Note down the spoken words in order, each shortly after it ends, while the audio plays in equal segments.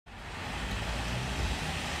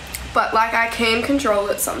but like I can control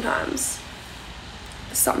it sometimes.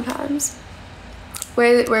 Sometimes.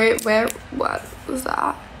 Where, what was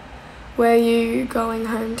that? Where are you going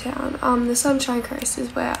hometown? The Sunshine Coast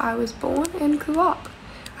is where I was born and grew up.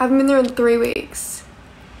 I haven't been there in 3 weeks.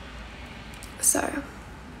 So,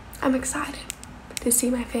 I'm excited to see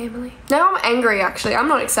my family. Now I'm angry actually. I'm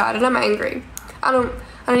not excited, I'm angry. I don't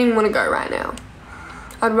even want to go right now.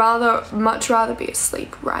 I'd much rather be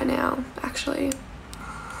asleep right now, actually.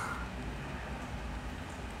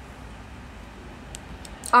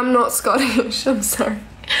 I'm not Scottish, I'm sorry.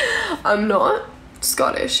 I'm not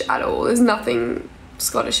Scottish at all. There's nothing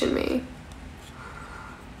Scottish in me.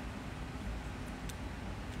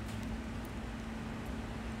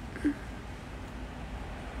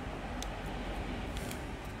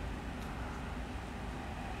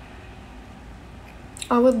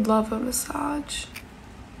 I would love a massage.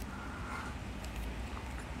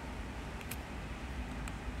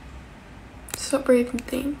 Stop, breathe and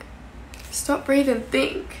think. Stop, breathe and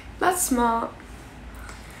think. That's smart.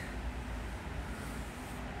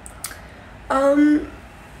 I'm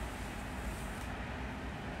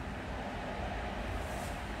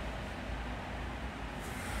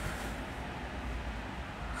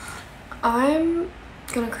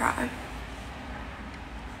gonna cry.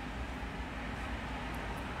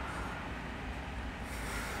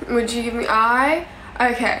 Would you give me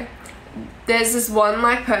okay. There's this one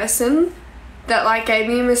like person that like gave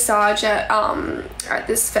me a massage at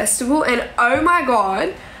this festival, and oh my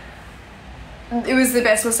god, it was the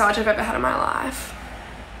best massage I've ever had in my life.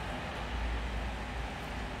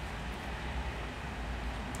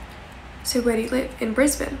 So where do you live? In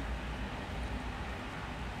Brisbane?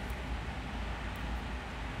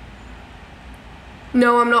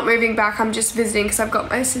 No, I'm not moving back. I'm just visiting because I've got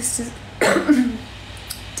my sister's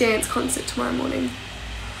dance concert tomorrow morning.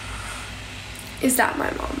 Is that my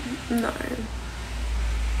mom? No.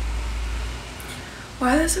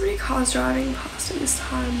 Why are there so many cars driving past at this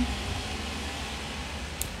time?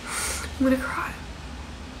 I'm gonna cry.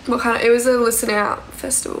 What kind of, it was a Listen Out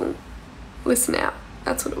festival. Listen Out,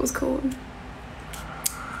 that's what it was called.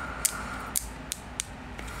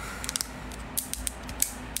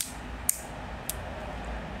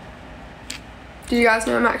 Did you guys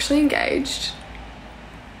know I'm actually engaged?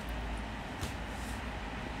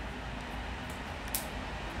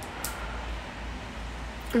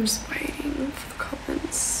 I'm just waiting for the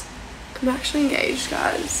comments. I'm actually engaged,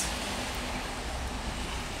 guys.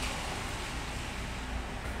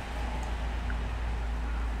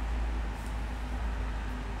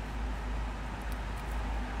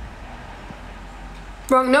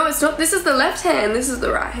 Wrong, no it's not. This is the left hand, this is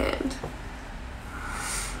the right hand.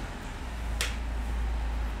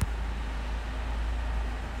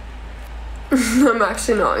 I'm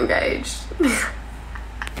actually not engaged.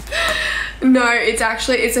 No, it's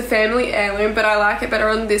a family heirloom, but I like it better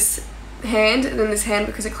on this hand than this hand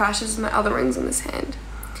because it clashes with my other rings on this hand.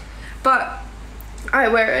 But I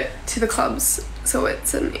wear it to the clubs, so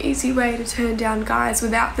it's an easy way to turn down guys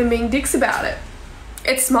without them being dicks about it.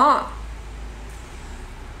 It's smart.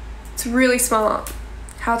 It's really smart.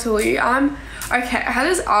 How tall are you? Okay, I had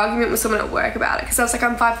this argument with someone at work about it because I was like,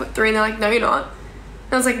 I'm 5'3", and they're like, no you're not.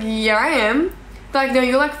 And I was like, yeah I am. They're like, no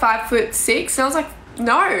you're like 5'6", and I was like,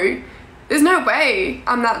 no. There's no way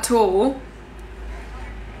I'm that tall.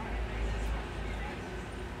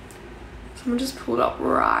 Someone just pulled up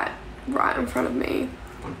right in front of me.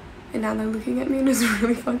 And now they're looking at me and it's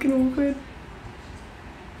really fucking awkward.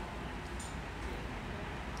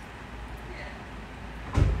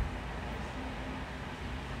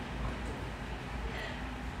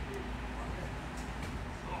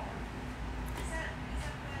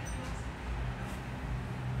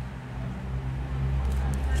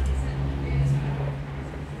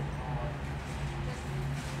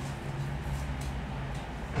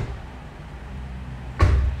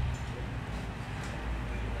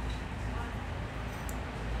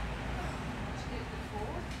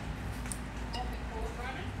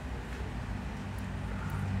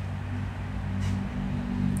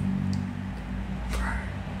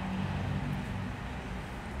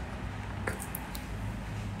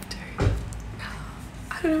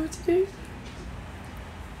 I don't know what to do.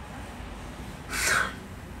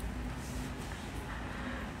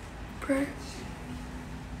 Bro.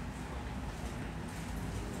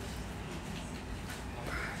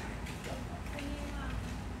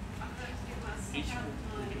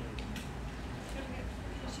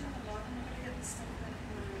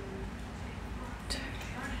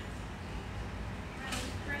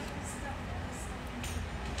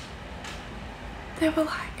 They were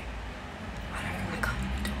like, I can't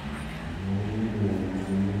even do it right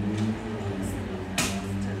now.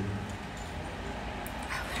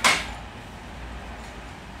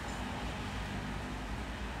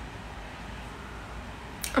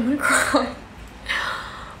 I'm gonna cry.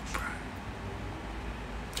 Bro.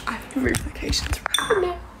 I have notifications right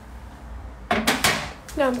now.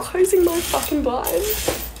 Now I'm closing my fucking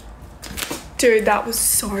blinds. Dude, that was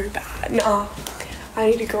so bad. Nah,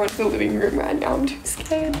 I need to go into the living room right now. I'm too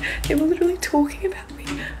scared. They were literally talking about me.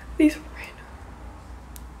 These random.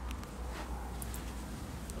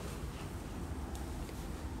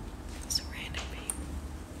 These random people.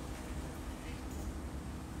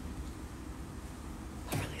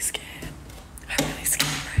 I'm really scared. I'm really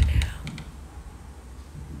scared right now.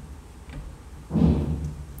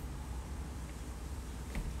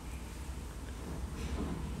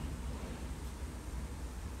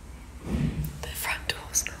 The front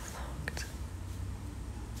door's not locked.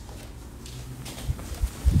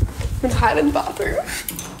 I'm gonna hide in the bathroom.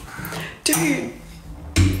 Dude.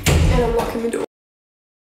 And I'm locking the door.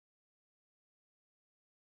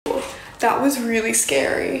 That was really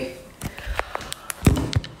scary.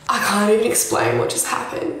 I can't even explain what just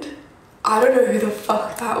happened. I don't know who the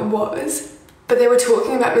fuck that was, but they were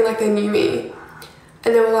talking about me like they knew me.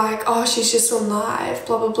 And they were like, oh, she's just on live,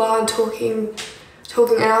 blah, blah, blah, and talking.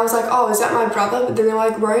 And I was like, oh, is that my brother? But then they were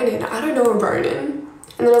like, Ronan. I don't know a Ronan.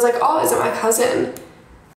 And then I was like, oh, is it my cousin?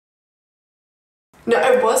 No,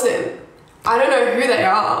 it wasn't. I don't know who they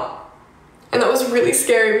are. And that was really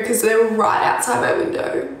scary because they were right outside my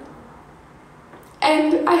window.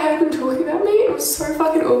 And I heard them talking about me. It was so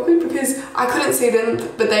fucking awkward because I couldn't see them,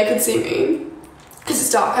 but they could see me. Because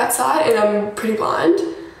it's dark outside and I'm pretty blind.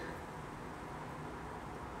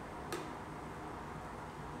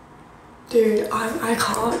 Dude, I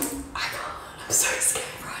can't. I'm so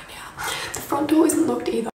scared right now. The front door isn't locked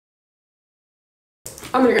either.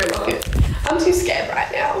 I'm gonna go lock it. I'm too scared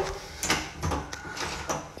right now.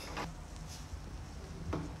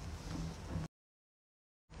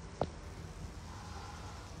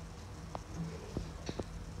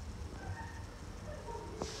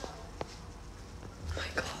 Oh my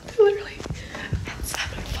god, they're literally outside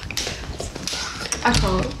my fucking house. I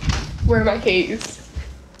can't. Where are my keys?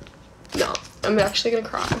 No, I'm actually gonna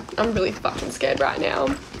cry. I'm really fucking scared right now.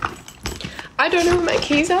 I don't know where my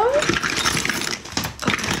keys are. Oh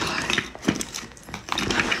my god.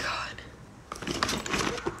 Oh my god.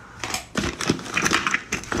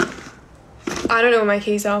 I don't know where my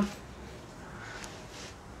keys are.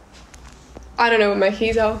 I don't know where my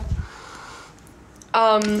keys are.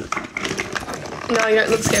 No, you don't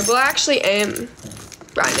look scared. Well, I actually am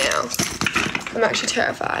right now. I'm actually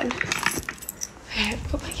terrified. Okay,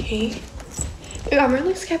 I've got my key. I'm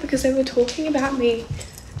really scared because they were talking about me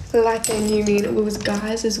like they knew me, and it was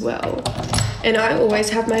guys as well. And I always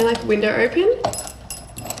have my like window open.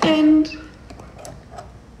 And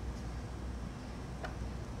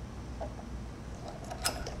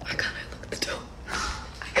why can't I lock the door?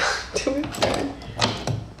 I can't do it.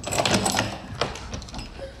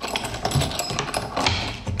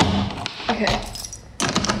 Okay.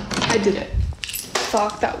 I did it.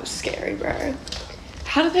 Fuck, that was scary, bro.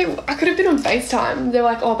 How did they, I could have been on FaceTime. They're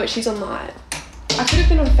like, oh, but she's on live. I could have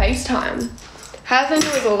been on FaceTime. How did they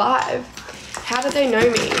know it was alive? How did they know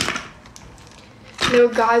me? There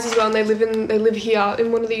were guys as well, and they live here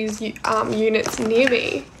in one of these units near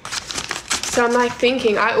me. So I'm like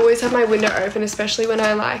thinking, I always have my window open, especially when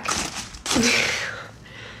I like,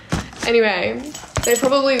 anyway, they've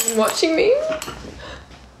probably been watching me.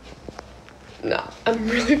 No, I'm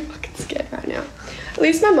really fucking scared right now. At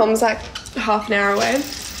least my mom's like half an hour away.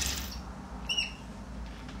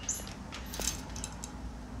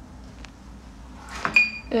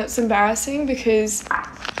 And it's embarrassing because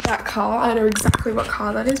that car, I know exactly what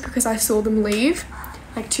car that is because I saw them leave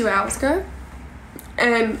like 2 hours ago.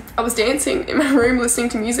 And I was dancing in my room listening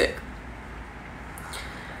to music.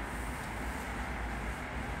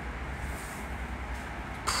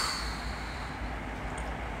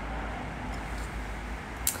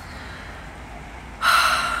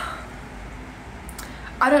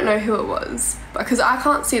 I don't know who it was, because I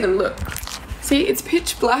can't see them. Look, see, it's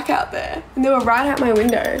pitch black out there, and they were right out my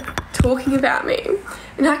window talking about me,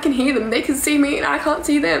 and I can hear them. They can see me and I can't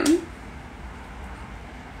see them.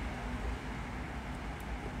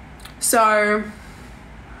 So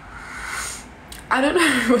I don't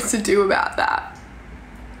know what to do about that.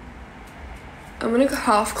 I'm gonna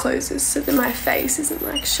half close this so that my face isn't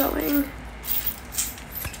like showing.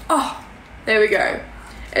 Oh, there we go.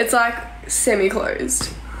 It's like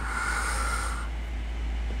semi-closed.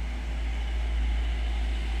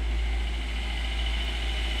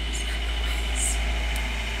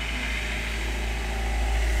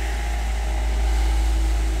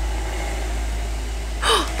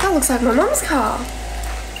 That looks like my mum's car.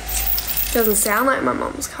 Doesn't sound like my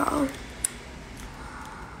mum's car.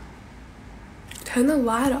 Turn the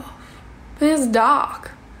light off. But it's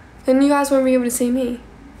dark. Then you guys won't be able to see me.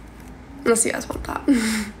 Unless you guys want that.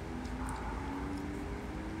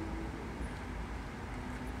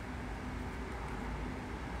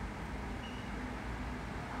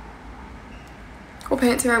 What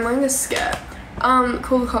pants are I'm wearing? A skirt.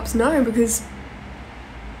 Call the cops? No, because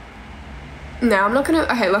no, I'm not gonna.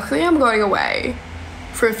 Okay, luckily I'm going away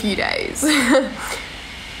for a few days.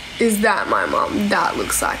 Is that my mum? That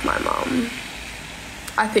looks like my mum.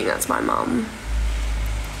 I think that's my mum.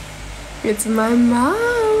 It's my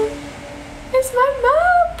mum. It's my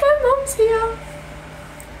mum. My mum's here.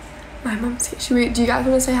 My mum's here. Do you guys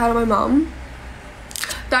want to say hi to my mum?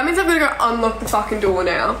 That means I'm gonna go unlock the fucking door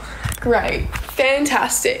now. Great.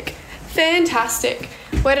 Fantastic. Fantastic.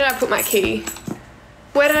 Where did I put my key?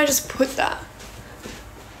 Where did I just put that?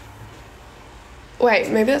 Wait,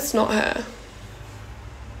 maybe that's not her.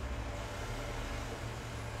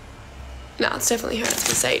 No, it's definitely her. It's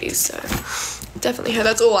Mercedes, so definitely her.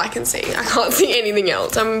 That's all I can see. I can't see anything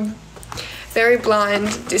else. I'm very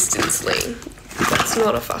blind distantly. That's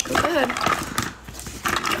not a fucking bed.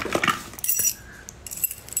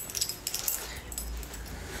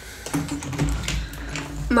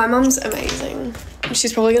 My mum's amazing.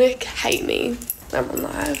 She's probably gonna hate me when I'm on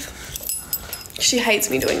live. She hates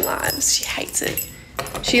me doing lives. She hates it.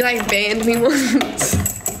 She like banned me once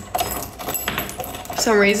for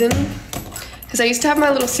some reason. Because I used to have my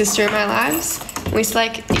little sister in my lives. We used to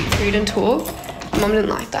like eat food and talk. Mum didn't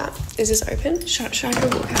like that. Is this open? Should I go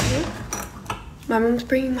look out here? My mum's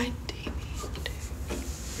bringing my TV.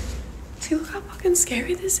 See, look how fucking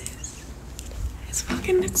scary this is.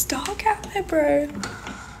 It's dark out there, bro.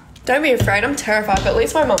 Don't be afraid, I'm terrified, but at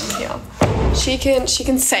least my mum's here. She can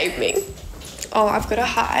save me. Oh, I've got to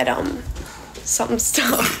hide some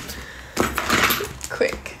stuff.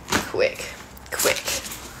 Quick.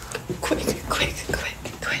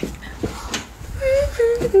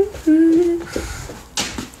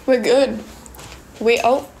 We're good.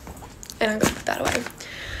 And I'm gonna put that away.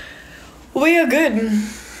 We are good.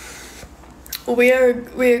 We are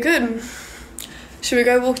good. Should we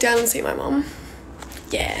go walk down and see my mum?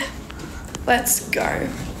 Yeah. Let's go.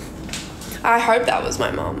 I hope that was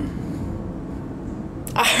my mum.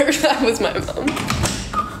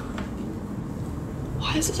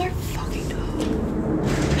 Why is it so fucking dark?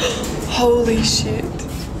 Holy shit.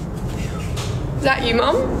 Is that you,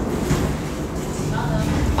 Mum?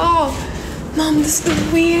 Oh, Mum, the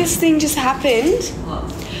weirdest thing just happened. What?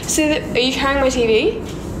 So, are you carrying my TV?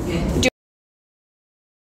 Yeah. Do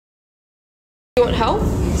you want help?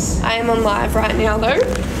 Yes. I am on live right now, though.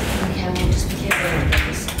 Okay, well, just be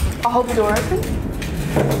careful. I'll hold the door open.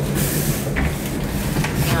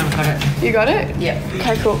 I've got it. You got it? Yep.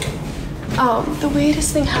 Okay, cool. The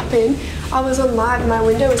weirdest thing happened. I was on live and my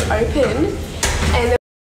window was open and they were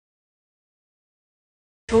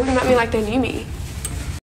talking about me like they knew me.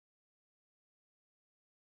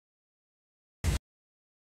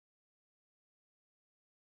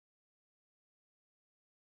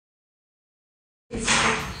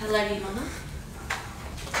 Hello, Mama.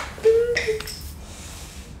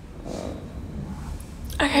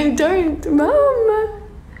 Okay, don't.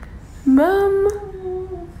 Mum.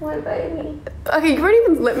 My baby. Okay, you won't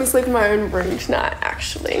even let me sleep in my own room tonight,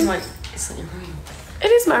 actually. It's not your room. It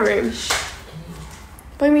is my room.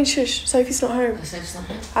 What do you mean shush? Sophie's not home. Sophie's not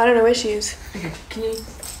home? I don't know where she is. Okay, can you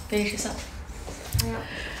finish this up? Yeah.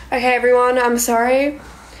 Okay, everyone, I'm sorry.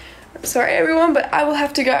 I'm sorry, everyone, but I will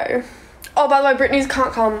have to go. Oh, by the way, Brittany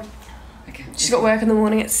can't come. Okay. She's got work in the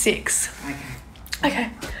morning at 6. Okay. Okay.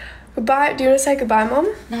 Goodbye. Do you want to say goodbye, Mum?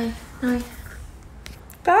 No.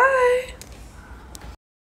 Bye.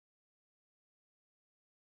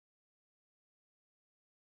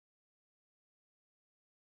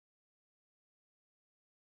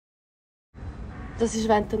 Das ist,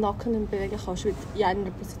 wenn du den Nacken nicht bewegen kannst, weil du in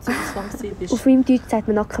einer Position zwangsweise bist. Auf meinem Deutsch sagt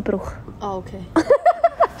man Nackenbruch. Ah, okay.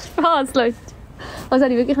 Spaß, Leute. Was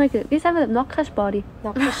habe ich wirklich nicht gehört? Wie sagen wir das? Nackenstarre?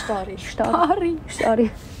 Nackenstarre. Starre.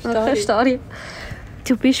 Nackenstarre.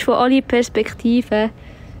 Du bist von allen Perspektiven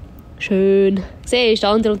schön. Siehst, der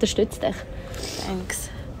andere unterstützt dich. Thanks.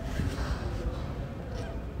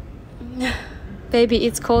 Baby,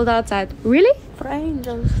 it's cold outside. Really? For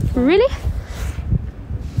angels. Really?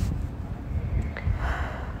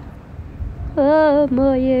 Oh,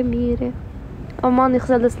 moje Mire. Oh Mann, ich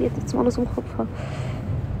soll das Lied jetzt mal aus dem Kopf haben.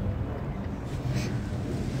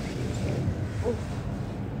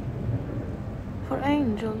 For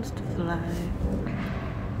angels to fly.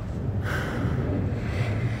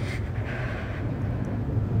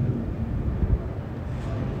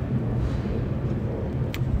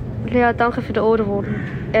 Lea, danke für den Ohrwurm.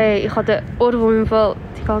 Ich hatte den Ohrwurm im Fall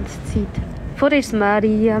die ganze Zeit. Vorher war es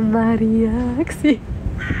Maria, Maria.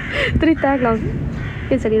 3 Tage lang.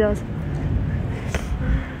 Jetzt sage ich das.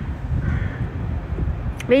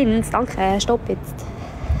 Vince, danke. Stopp jetzt.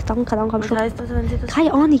 Danke, am Was Schluss. heisst das, wenn sie das...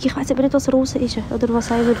 Keine Ahnung, ich weiß aber nicht, was Rose ist. Oder was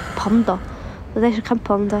sagen wir? Panda. Das ist ja kein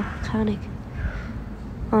Panda. Keine Ahnung.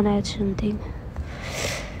 Ah nein, das ist ein Ding.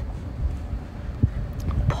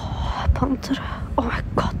 Boah, Panther. Oh mein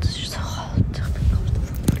Gott, das ist so kalt. Ich bin kalt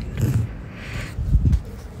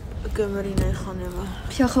auf Gehen wir rein, ich kann nicht mehr.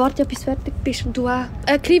 Ja, ich warte ja, bis du fertig bist. Und du auch.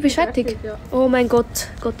 Kri, bist du fertig? Ja. Oh mein Gott.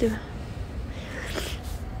 Gott, ja.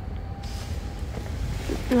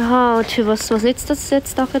 Aha, und für was nützt das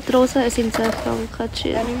jetzt, die Rose? Es sind 10 Franken.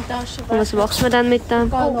 Tschüss. Dann nimm die Tasche Und was machst du denn mit dem?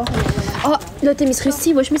 Oh. Ah, Leute, mein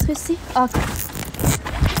Küssi. Wo ist mein Küssi? Ah,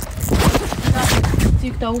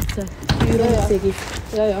 Zeug da unten.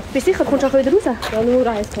 ja. Bist du sicher? Kommst du auch wieder raus? Ja, nur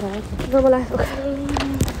eins rein. Schau mal okay.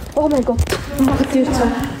 Oh mein Gott. Mach die Tür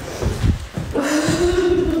zu.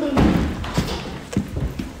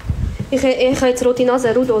 Ich habe jetzt rote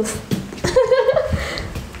Nase, Rudolf.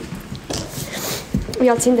 Wie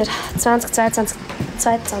alt sind wir? 20, 22,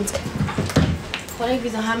 22. Kollege,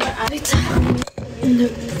 wieso haben wir eigentlich...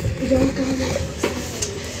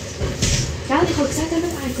 Ja, ich habe gesagt, dass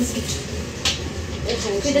es eins gibt.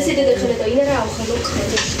 Weil das hätte ihr hier reinrauchen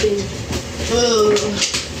können. Das stimmt.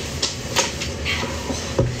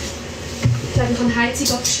 Ich glaube, ich habe die Heizung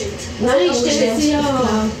abgestellt. Nein, stell sie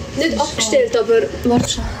ja. Nicht abgestellt, aber... Warte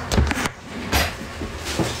schon.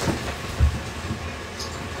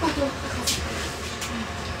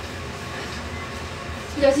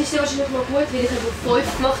 Ja, es ist ja wahrscheinlich noch gut, weil ich etwa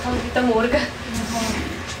 5 gemacht habe heute Morgen.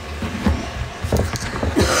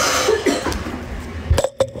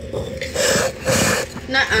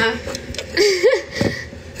 Nein.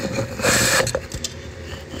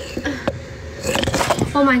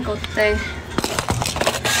 Oh mein Gott, ey.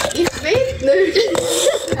 Ich will nicht.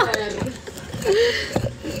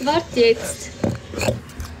 Warte jetzt.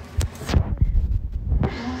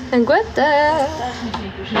 Ein guter.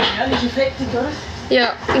 Ja, ist fertig, oder?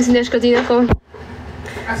 Ja, wir sind erst gerade reingekommen.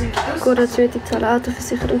 Gut, jetzt wird die Zahl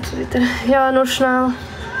Autoversicherung und so weiter. Ja, nur schnell.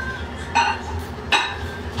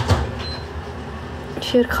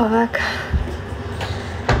 4K weg.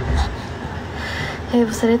 Hey,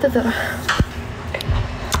 was redet ihr?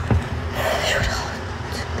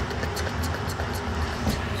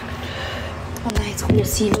 Oh nein, jetzt kommt er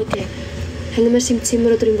sein, Leute. Hängen wir es im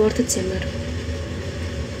Zimmer oder im Wartezimmer?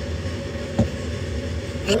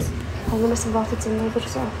 Was? Hängen wir es im Wartezimmer oder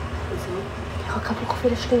so? Ich habe keinen Bock für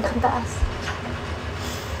ein stinkendes Essen.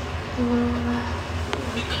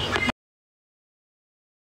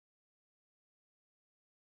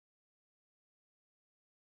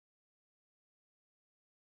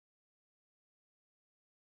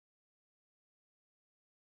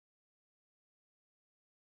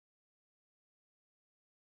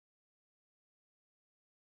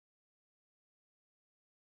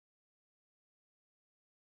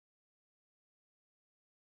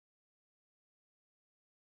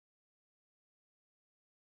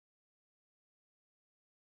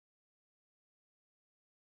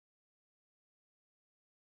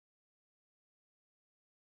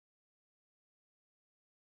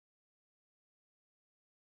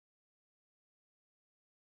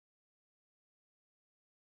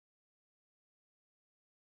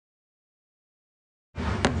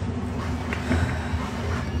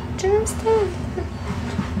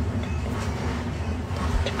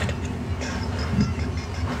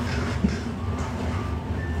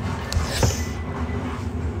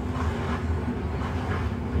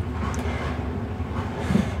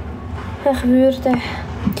 Ich würde...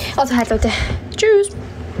 Also halt Leute. Tschüss.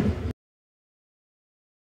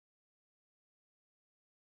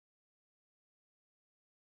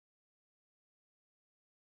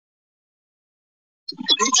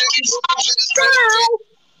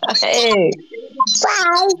 Hey.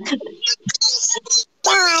 Bye.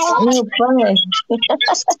 Bye. You're funny.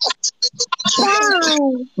 Bye.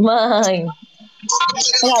 Mãe.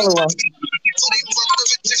 Olha, Lua.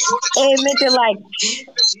 Ei, mete like.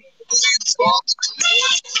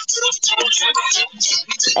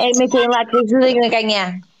 Ei, mete like. Ajudem a ganhar.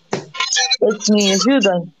 Eles me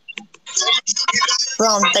ajudam.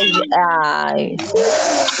 Pronto. Ai.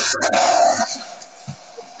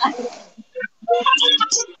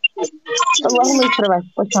 Vamos muito para baixo,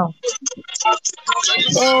 pois não.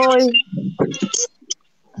 Oi.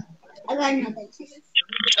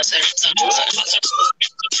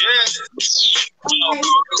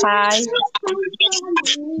 Hi.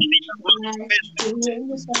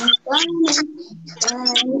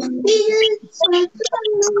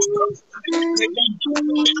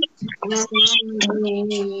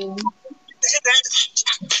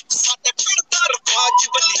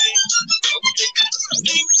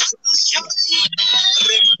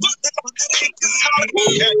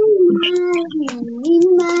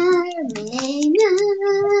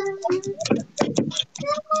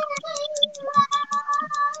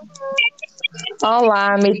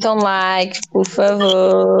 Olá, metam like, por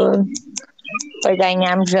favor, para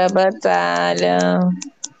ganharmos a batalha.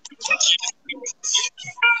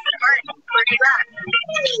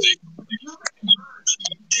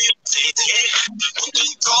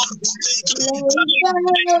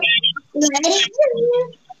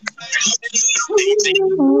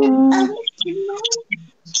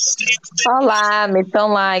 Olá,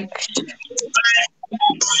 metam like.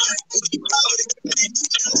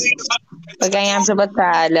 Para ganharmos a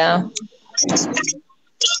batalha.